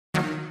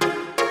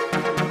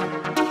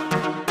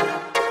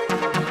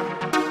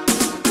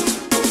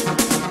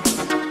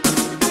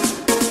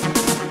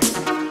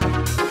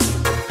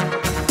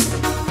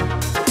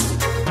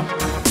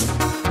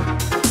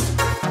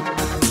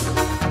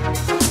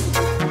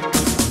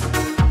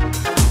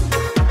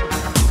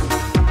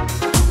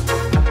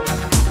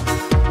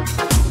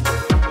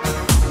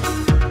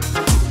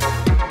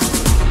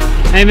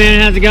Hey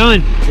man, how's it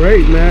going?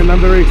 Great, man.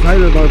 I'm very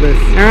excited about this.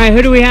 All right,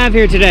 who do we have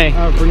here today?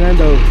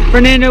 Fernando.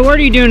 Fernando, what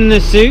are you doing in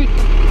this suit?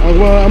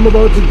 Well, I'm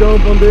about to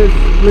jump on this,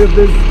 live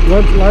this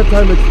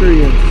once-in-a-lifetime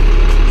experience.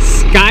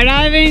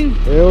 Skydiving?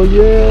 Hell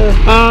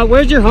yeah.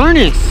 Where's your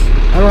harness?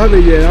 I don't have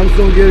it yet. I'm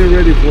still getting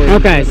ready for it.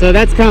 Okay, so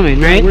that's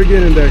coming, right? Yeah, we're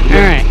getting there. Yeah.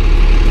 All right.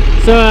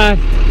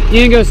 So,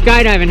 you're gonna go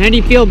skydiving. How do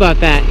you feel about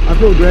that? I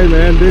feel great,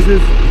 man. This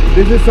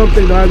is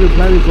something that I've been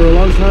planning for a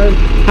long time.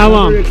 How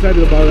long? I'm very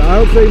excited about it. I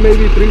would say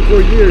maybe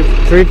 3-4 years.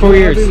 3-4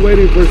 years. I've been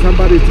waiting for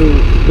somebody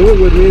to do it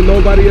with me.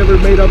 Nobody ever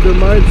made up their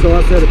mind, so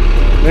I said,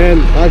 man,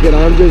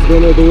 I'm just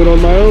gonna do it on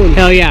my own.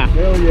 Hell yeah.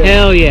 Hell yeah.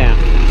 Hell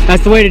yeah.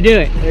 That's the way to do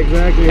it.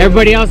 Exactly.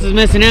 Everybody else is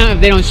missing out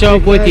if they don't show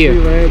up with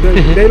you.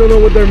 Man. They don't know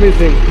what they're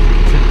missing.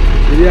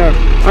 Yeah.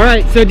 All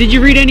right, so did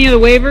you read any of the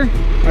waiver?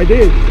 I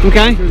did.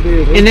 Okay. Sure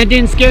did. And that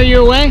didn't scare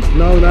you away?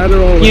 No, not at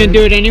all. You didn't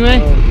do it anyway?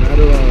 No, not at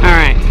all. All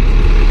right.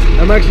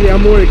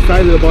 I'm more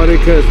excited about it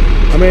because,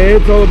 I mean,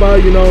 it's all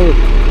about, you know,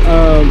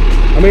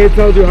 I mean, it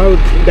tells you how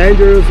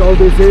dangerous all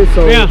this is.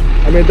 So, yeah.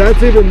 I mean,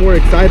 that's even more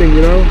exciting,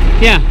 you know?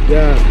 Yeah.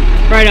 Yeah.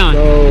 Right on.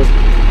 So,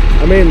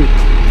 I mean,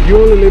 you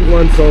only live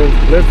once, so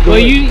let's go. Well,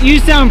 you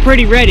sound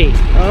pretty ready.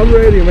 I'm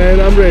ready, man.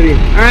 I'm ready. All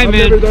right, I've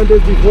man. never done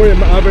this before.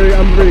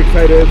 I'm very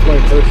excited. It's my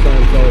first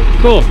time,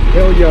 so. Cool.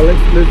 Hell yeah,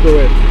 let's do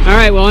it. All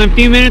right, well, in a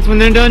few minutes when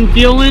they're done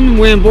fueling,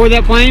 we're gonna board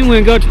that plane.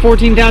 We're gonna go to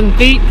 14,000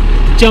 feet,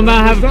 jump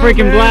out, have a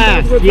freaking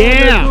blast.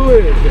 Yeah.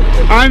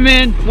 All right,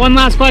 man. One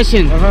last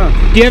question. Do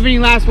you have any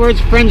last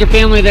words for friends or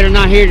family that are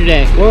not here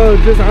today? Well,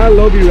 just I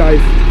love you guys.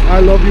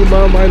 I love you,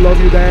 Mom. I love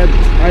you, Dad.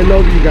 I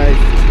love you guys.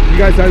 You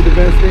guys are the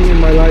best thing in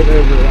my life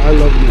ever. I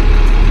love you.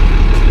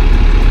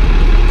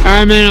 All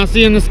right, man. I'll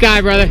see you in the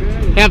sky, brother.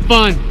 Have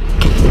fun.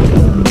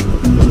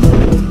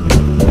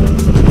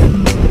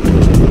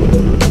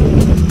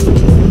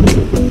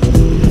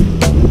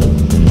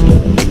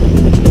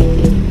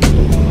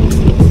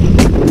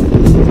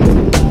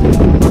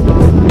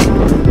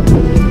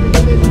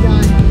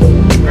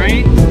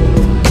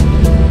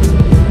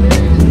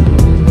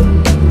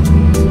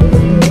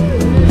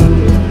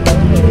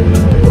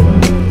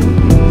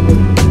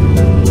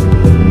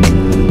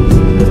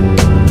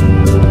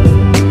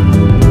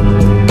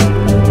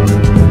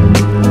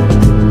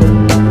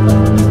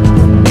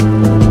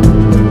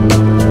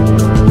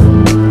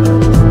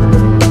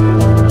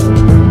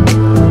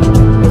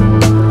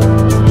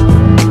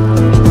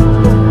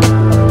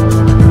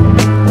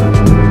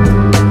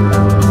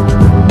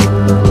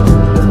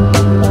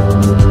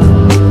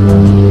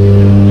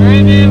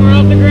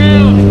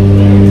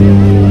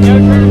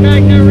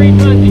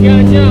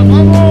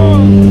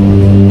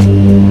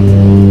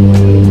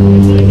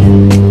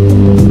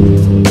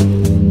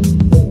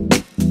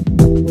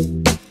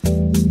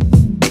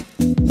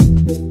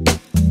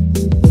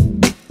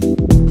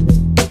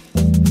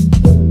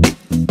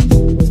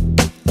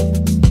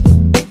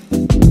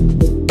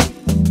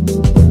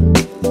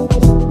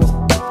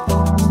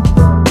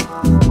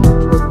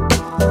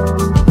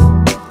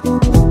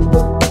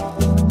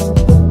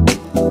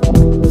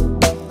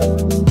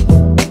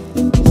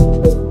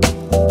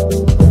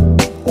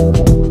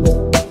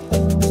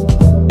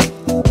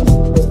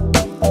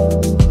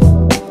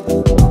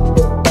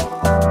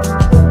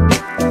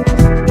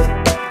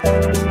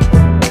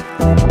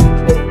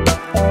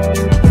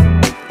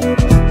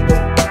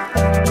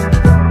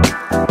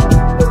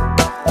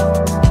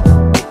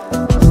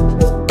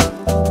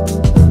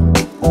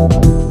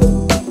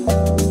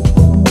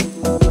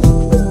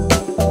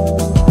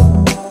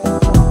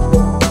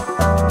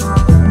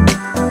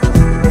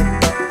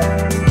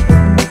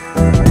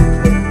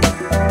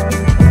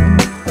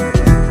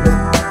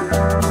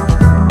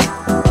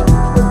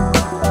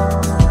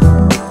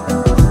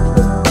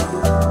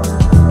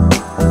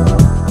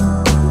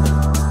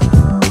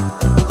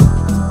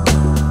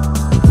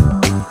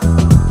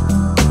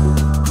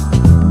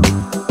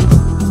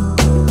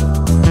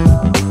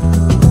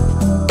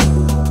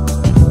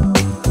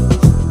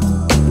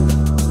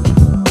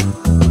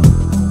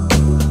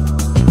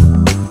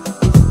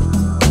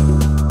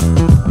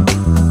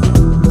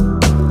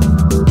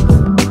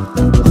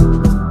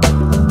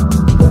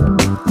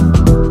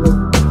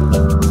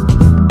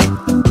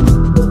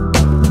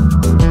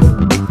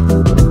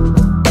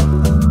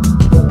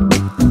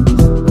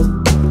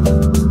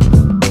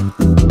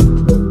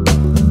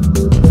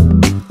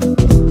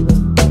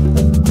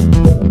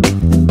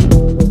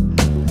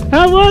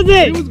 was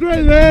it? It was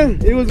great,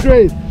 man. It was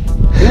great.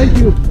 Thank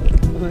you.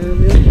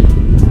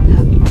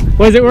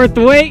 Was it worth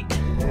the wait?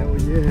 Hell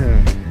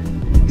yeah.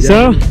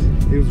 So?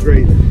 It was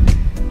great.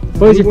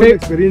 What was your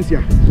favorite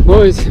experiencia?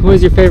 What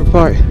was your favorite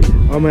part?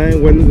 Oh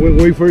man, when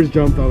we first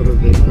jumped out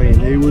of this plane,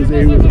 it was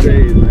great.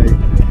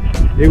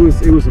 Like, it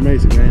was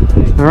amazing, man.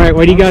 All right,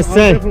 what do you guys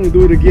say? I'll definitely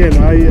do it again.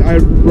 I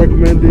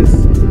recommend this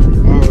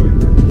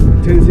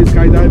Tennessee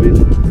Skydiving.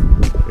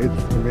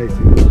 It's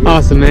amazing. It's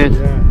awesome, man.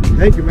 Yeah.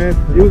 Thank you, man.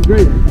 It was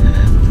great.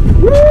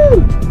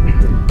 Woo!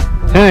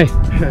 Hey,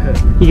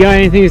 you got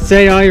anything to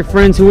say to all your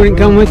friends who wouldn't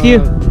come with you?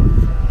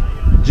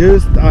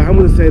 Just, I'm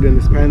going to say it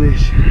in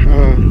Spanish.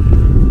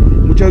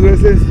 Muchas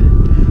veces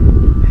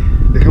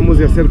dejamos dejamos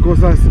de hacer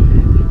cosas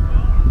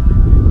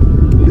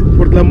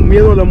por el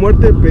miedo a la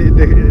muerte,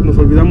 nos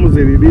olvidamos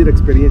de vivir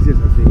experiencias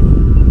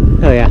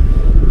así. Oh yeah.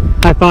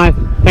 High five.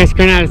 Thanks for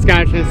coming out of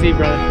Skydive Tennessee,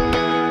 brother.